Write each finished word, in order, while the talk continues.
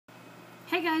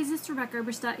Hey guys, it's Rebecca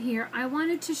Oberstadt here. I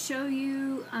wanted to show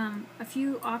you a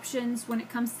few options when it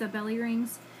comes to belly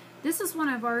rings. This is one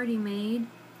I've already made.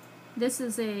 This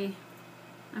is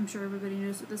I'm sure everybody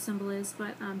knows what the symbol is,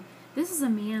 but this is a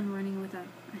man running with a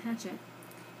hatchet.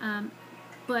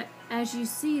 But as you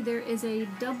see, there is a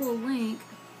double link.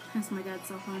 That's my dad's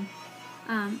cell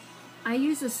phone. I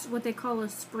use what they call a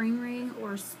spring ring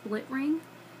or split ring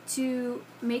to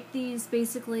make these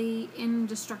basically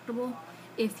indestructible.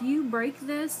 If you break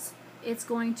this, it's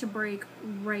going to break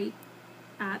right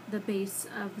at the base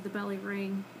of the belly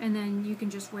ring, and then you can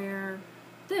just wear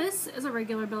this as a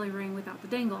regular belly ring without the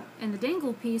dangle. And the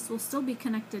dangle piece will still be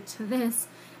connected to this,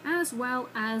 as well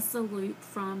as the loop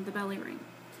from the belly ring.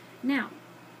 Now,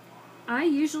 I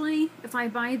usually, if I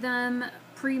buy them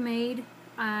pre-made,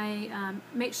 I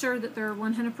make sure that they're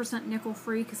 100% nickel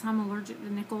free because I'm allergic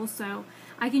to nickel, so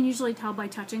I can usually tell by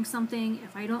touching something.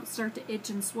 If I don't start to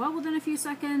itch and swell within a few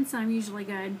seconds, I'm usually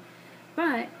good.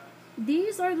 But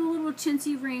these are the little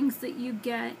chintzy rings that you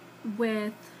get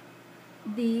with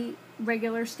the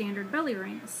regular standard belly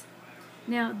rings.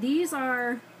 Now these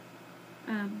are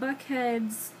buck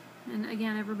heads, and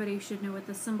again, everybody should know what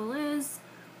the symbol is.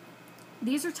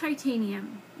 These are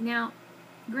titanium. Now,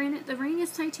 granted, the ring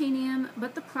is titanium,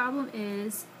 but the problem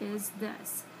is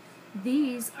this.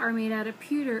 These are made out of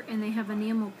pewter and they have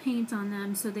enamel paint on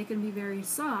them, so they can be very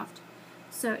soft.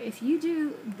 So if you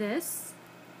do this,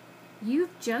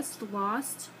 you've just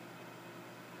lost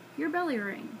your belly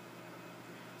ring.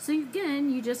 So again,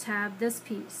 you just have this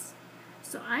piece.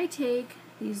 So I take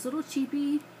these little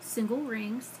cheapy single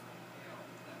rings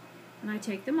and I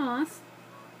take them off,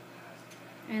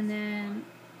 and then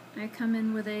I come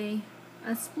in with a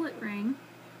split ring.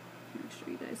 Make sure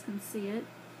you guys can see it.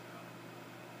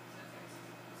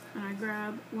 And I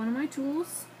grab one of my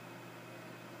tools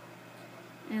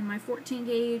and my 14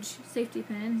 gauge safety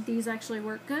pin. These actually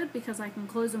work good because I can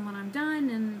close them when I'm done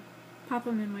and pop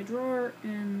them in my drawer,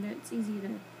 and it's easy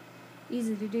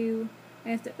to do. I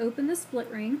have to open the split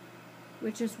ring,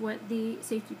 which is what the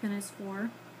safety pin is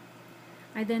for.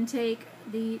 I then take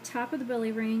the top of the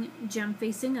belly ring, gem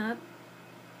facing up,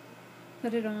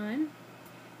 put it on.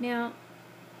 Now,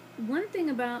 one thing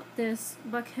about this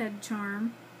buckhead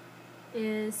charm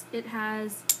is it's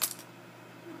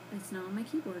not on my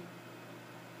keyboard.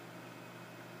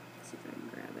 Let's see if I can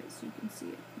grab it so you can see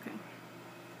it. Okay.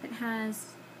 It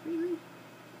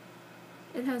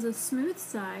has a smooth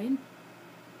side,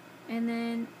 and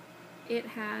then it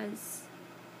has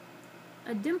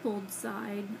a dimpled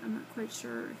side. I'm not quite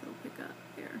sure if it'll pick up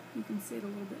there. You can see it a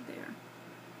little bit there.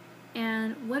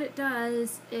 And what it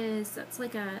does is, that's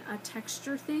like a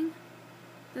texture thing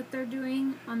that they're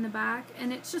doing on the back,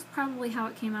 and it's just probably how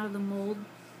it came out of the mold.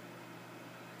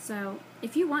 So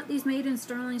if you want these made in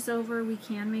sterling silver, we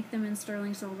can make them in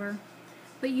sterling silver.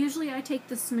 But usually I take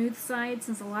the smooth side,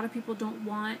 since a lot of people don't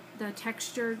want the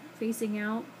texture facing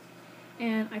out,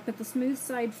 and I put the smooth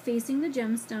side facing the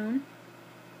gemstone.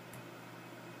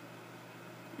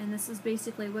 And this is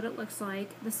basically what it looks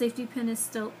like. The safety pin is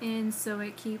still in, so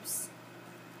it keeps,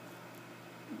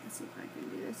 let's see if I can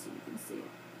do this so you can see it.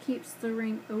 Keeps the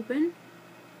ring open.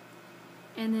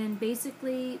 And then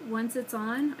basically, once it's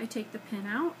on, I take the pin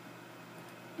out,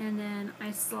 and then I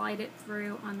slide it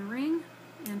through on the ring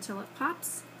until it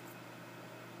pops.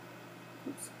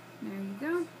 Oops, there you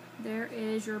go. There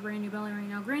is your brand new belly ring.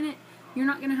 Now granted, you're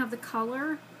not going to have the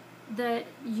color that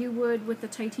you would with the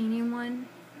titanium one,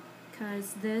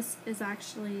 because this is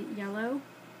actually yellow,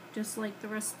 just like the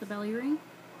rest of the belly ring.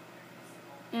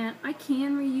 And I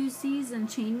can reuse these in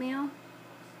chainmail.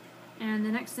 And the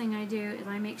next thing I do is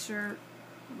I make sure,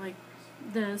 like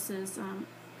this is,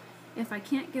 if I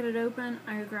can't get it open,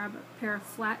 I grab a pair of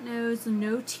flat nose,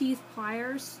 no teeth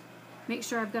pliers. Make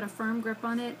sure I've got a firm grip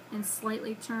on it and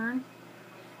slightly turn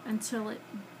until it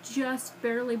just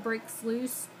barely breaks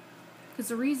loose. Because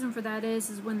the reason for that is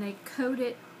when they coat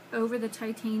it over the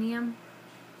titanium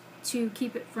to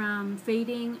keep it from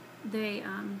fading, they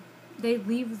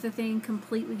leave the thing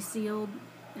completely sealed,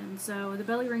 and so the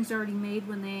belly ring's already made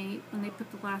when they put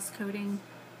the last coating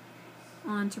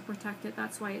on to protect it.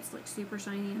 That's why it's like super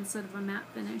shiny instead of a matte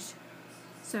finish.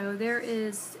 So there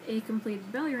is a completed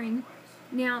belly ring.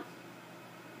 Now,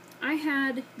 I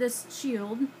had this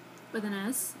shield with an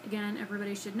S. Again,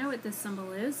 everybody should know what this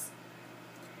symbol is.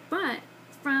 But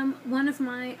from one of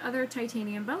my other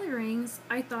titanium belly rings,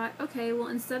 I thought, okay, well,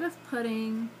 instead of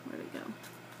putting, where'd it go?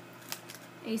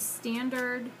 A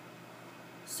standard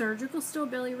surgical steel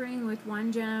belly ring with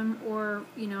one gem, or,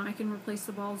 you know, I can replace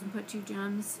the balls and put 2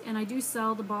 gems. And I do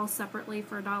sell the balls separately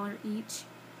for $1 each.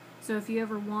 So if you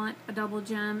ever want a double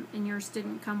gem and yours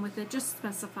didn't come with it, just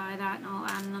specify that and I'll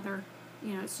add another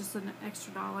you know, it's just an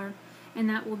extra $1, and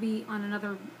that will be on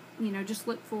another, you know, just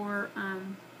look for,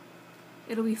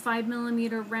 it'll be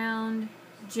 5mm round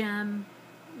gem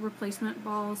replacement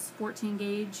balls, 14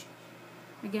 gauge.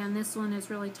 Again, this one is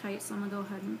really tight, so I'm going to go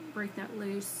ahead and break that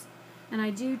loose. And I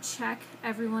do check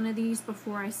every one of these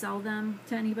before I sell them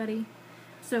to anybody.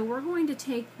 So we're going to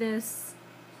take this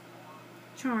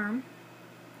charm,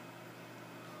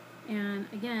 and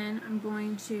again, I'm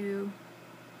going to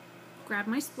grab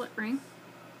my split ring,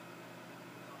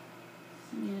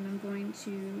 and I'm going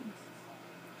to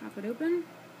pop it open.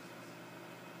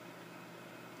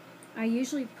 I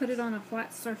usually put it on a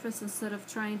flat surface instead of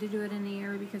trying to do it in the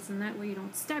air, because in that way you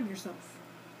don't stab yourself.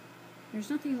 There's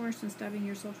nothing worse than stabbing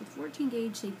yourself with 14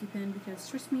 gauge safety pin, because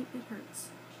trust me, it hurts.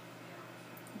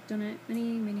 I've done it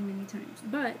many times.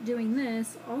 But doing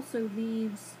this also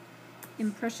leaves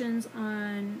impressions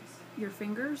on your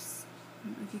fingers. I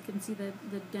don't know if you can see the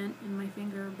dent in my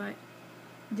finger, but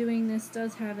doing this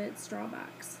does have its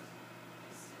drawbacks.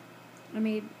 I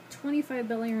made 25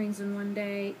 bell earrings in one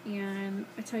day, and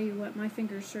I tell you what, my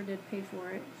fingers sure did pay for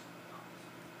it.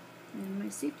 And my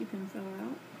safety pin fell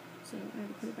out, so I had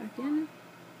to put it back in.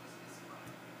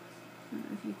 I don't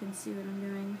know if you can see what I'm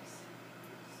doing.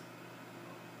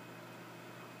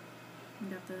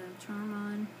 I got the charm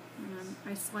on, and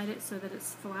I slide it so that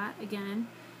it's flat again,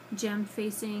 gemmed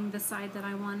facing the side that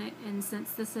I want it. And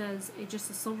since this is just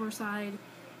a silver side,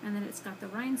 and then it's got the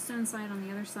rhinestone side on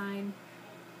the other side,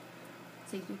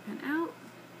 safety pin out,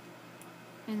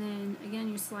 and then again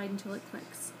you slide until it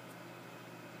clicks.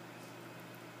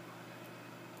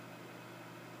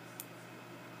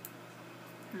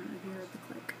 I don't know if you heard the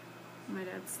click. My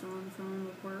dad's still on the phone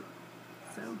with work.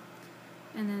 So,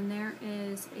 and then there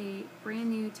is a brand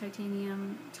new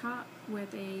titanium top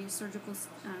with a surgical,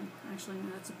 actually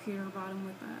no, that's a pewter bottom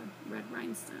with red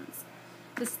rhinestones.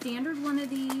 The standard one of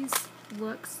these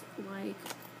looks like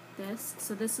this.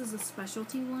 So this is a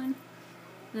specialty one.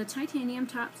 The titanium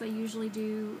tops I usually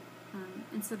do,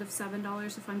 instead of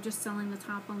 $7, if I'm just selling the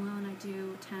top alone, I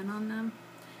do 10 on them.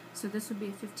 So this would be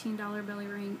a $15 belly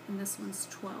ring, and this one's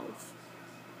 $12.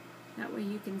 That way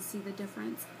you can see the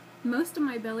difference. Most of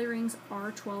my belly rings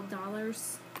are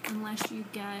 $12, unless you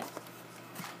get,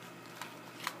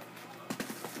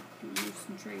 move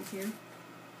some trays here.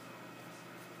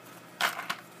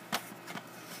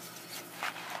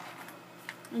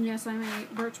 And yes, I'm a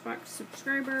Birchbox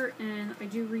subscriber, and I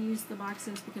do reuse the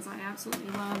boxes because I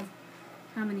absolutely love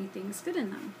how many things fit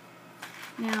in them.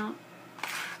 Now,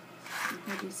 I've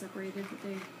had these separated, but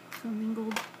they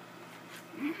commingled.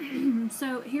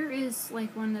 So here is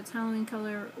like one that's Halloween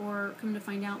color, or come to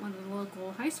find out, one of the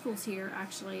local high schools here,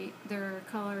 actually, their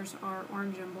colors are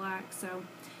orange and black. So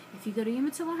if you go to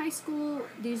Umatilla High School,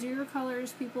 these are your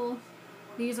colors, people.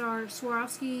 These are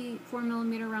Swarovski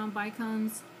 4mm round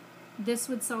bicones. This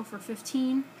would sell for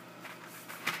 $15.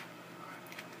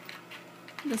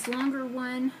 This longer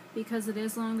one, because it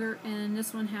is longer, and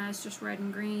this one has just red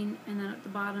and green, and then at the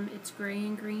bottom it's gray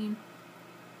and green.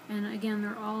 And again,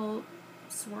 they're all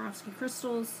Swarovski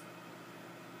crystals.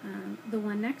 The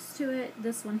one next to it,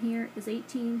 this one here, is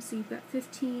 $18, so you've got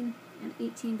 $15 and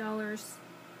 $18.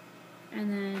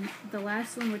 And then the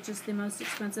last one, which is the most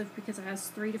expensive because it has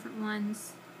 3 different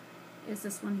ones, is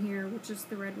this one here, which is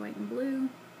the red, white, and blue.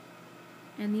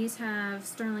 And these have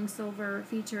sterling silver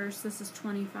features. This is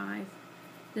 $25.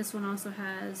 This one also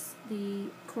has the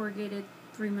corrugated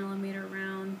 3mm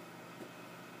round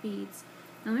beads.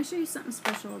 Now let me show you something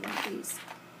special about these.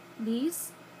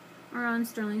 These are on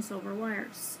sterling silver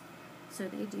wires, so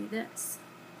they do this.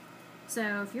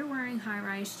 So if you're wearing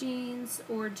high-rise jeans,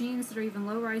 or jeans that are even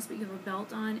low-rise but you have a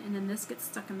belt on, and then this gets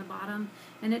stuck in the bottom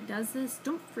and it does this,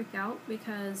 don't freak out,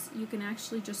 because you can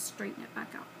actually just straighten it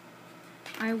back out.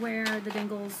 I wear the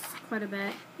Dangles quite a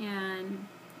bit, and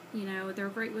you know, they're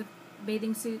great with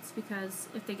bathing suits, because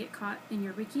if they get caught in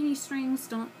your bikini strings,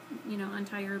 don't, you know,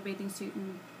 untie your bathing suit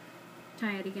and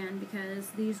tie it again, because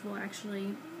these will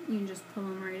actually, you can just pull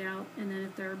them right out, and then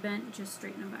if they're bent, just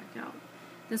straighten them back out.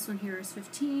 This one here is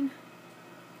 $15,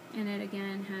 and it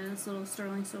again has little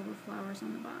sterling silver flowers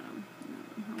on the bottom. I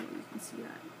don't know how well you can see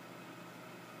that.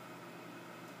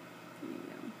 There you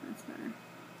go, that's better.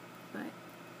 But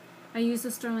I use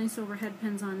the sterling silver head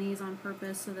pins on these on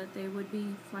purpose so that they would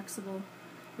be flexible,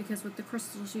 because with the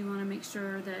crystals you want to make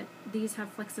sure that these have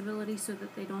flexibility so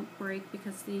that they don't break,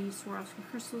 because these Swarovski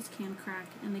crystals can crack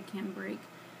and they can break,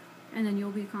 and then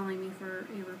you'll be calling me for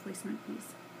a replacement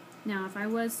piece. Now if I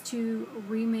was to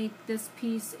remake this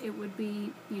piece, it would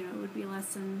be, you know, it would be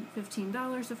less than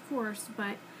 $15, of course,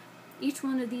 but each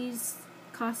one of these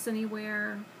costs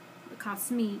anywhere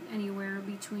costs me anywhere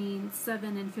between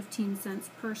 7 and 15 cents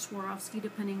per Swarovski,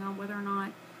 depending on whether or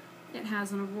not it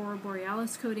has an Aurora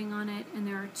Borealis coating on it. And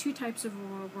there are two types of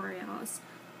Aurora Borealis.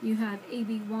 You have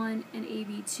AB1 and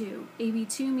AB2.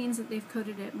 AB2 means that they've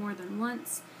coated it more than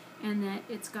once and that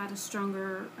it's got a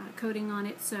stronger coating on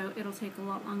it, so it'll take a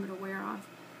lot longer to wear off.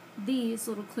 These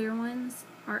little clear ones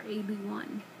are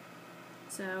AB1,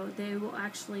 so they will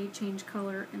actually change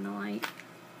color in the light.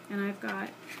 And I've got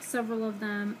several of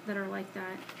them that are like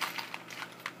that,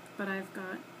 but I've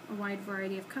got a wide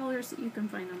variety of colors that you can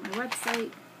find on my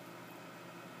website.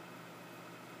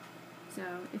 So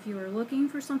if you are looking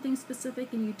for something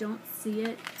specific and you don't see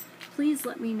it, please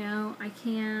let me know. I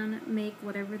can make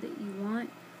whatever that you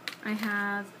want. I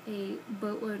have a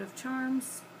boatload of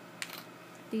charms.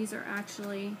 These are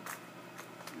actually,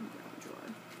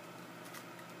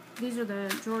 these are the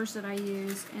drawers that I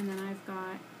use, and then I've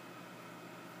got,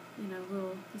 you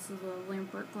know, this is a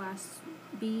Lambert glass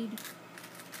bead.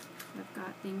 I've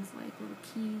got things like little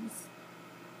keys.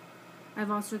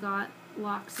 I've also got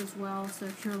locks as well, so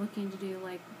if you're looking to do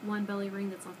like one belly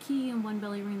ring that's a key and one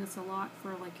belly ring that's a lock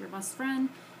for like your best friend,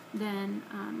 then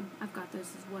I've got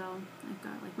those as well. I've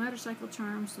got like motorcycle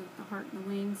charms with the heart and the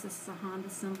wings. This is a Honda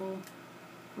symbol,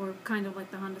 or kind of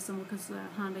like the Honda symbol, because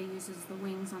Honda uses the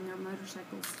wings on their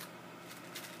motorcycles.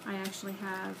 I actually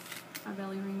have a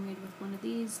belly ring made with one of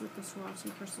these with the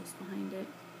Swarovski crystals behind it.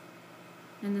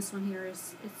 And this one here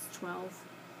it's 12.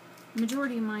 The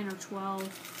majority of mine are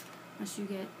 12, unless you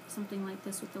get something like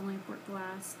this with the Lambert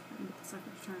glass. I can get the sucker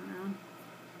to turn around.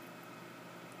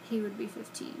 He would be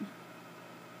 15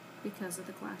 because of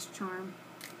the glass charm.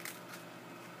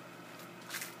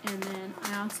 And then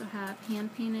I also have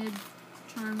hand-painted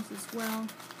charms as well.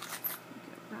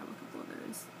 Grab a couple of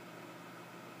those.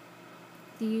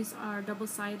 These are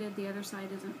double-sided. The other side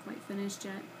isn't quite finished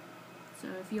yet. So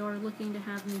if you're looking to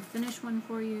have me finish one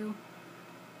for you,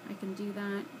 I can do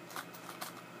that.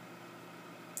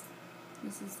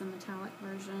 This is the metallic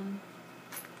version.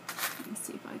 Let me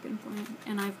see if I can find.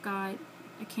 And I've got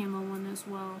a camo one as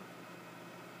well.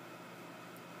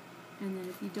 And then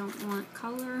if you don't want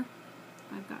color,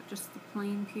 I've got just the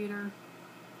plain pewter.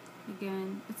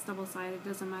 Again, it's double-sided.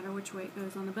 Doesn't matter which way it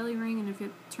goes on the belly ring, and if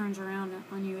it turns around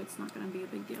on you, it's not going to be a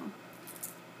big deal.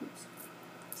 Oops.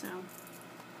 So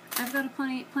I've got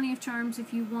plenty of charms.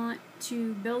 If you want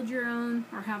to build your own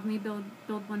or have me build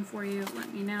one for you,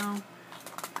 let me know.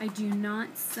 I do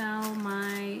not sell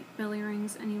my belly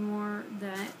rings anymore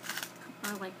that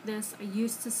are like this. I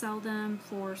used to sell them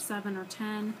for 7 or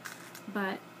 10,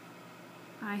 but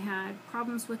I had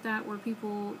problems with that where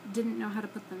people didn't know how to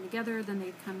put them together. Then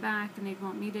they'd come back and they'd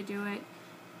want me to do it.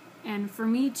 And for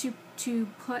me to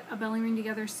put a belly ring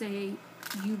together, say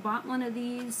you bought one of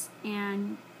these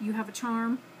and you have a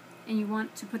charm and you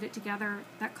want to put it together,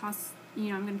 that costs, you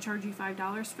know, I'm going to charge you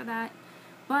 $5 for that.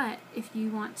 But if you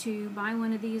want to buy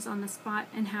one of these on the spot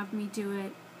and have me do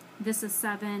it, this is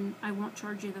 $7. I won't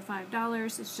charge you the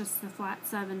 $5. It's just the flat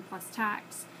 $7 plus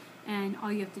tax. And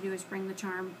all you have to do is bring the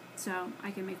charm, so I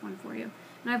can make one for you.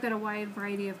 And I've got a wide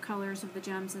variety of colors of the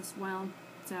gems as well,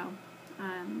 so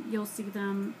you'll see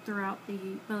them throughout the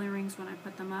belly rings when I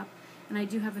put them up. And I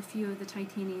do have a few of the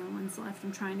titanium ones left.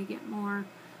 I'm trying to get more,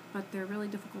 but they're really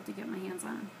difficult to get my hands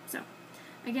on. So,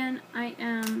 again, I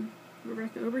am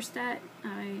Rebecca Oberstadt.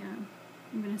 I'm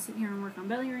going to sit here and work on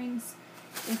belly rings.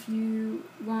 If you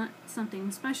want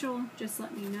something special, just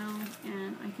let me know,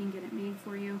 and I can get it made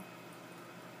for you.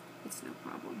 It's no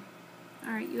problem.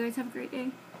 Alright, you guys have a great day.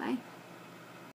 Bye.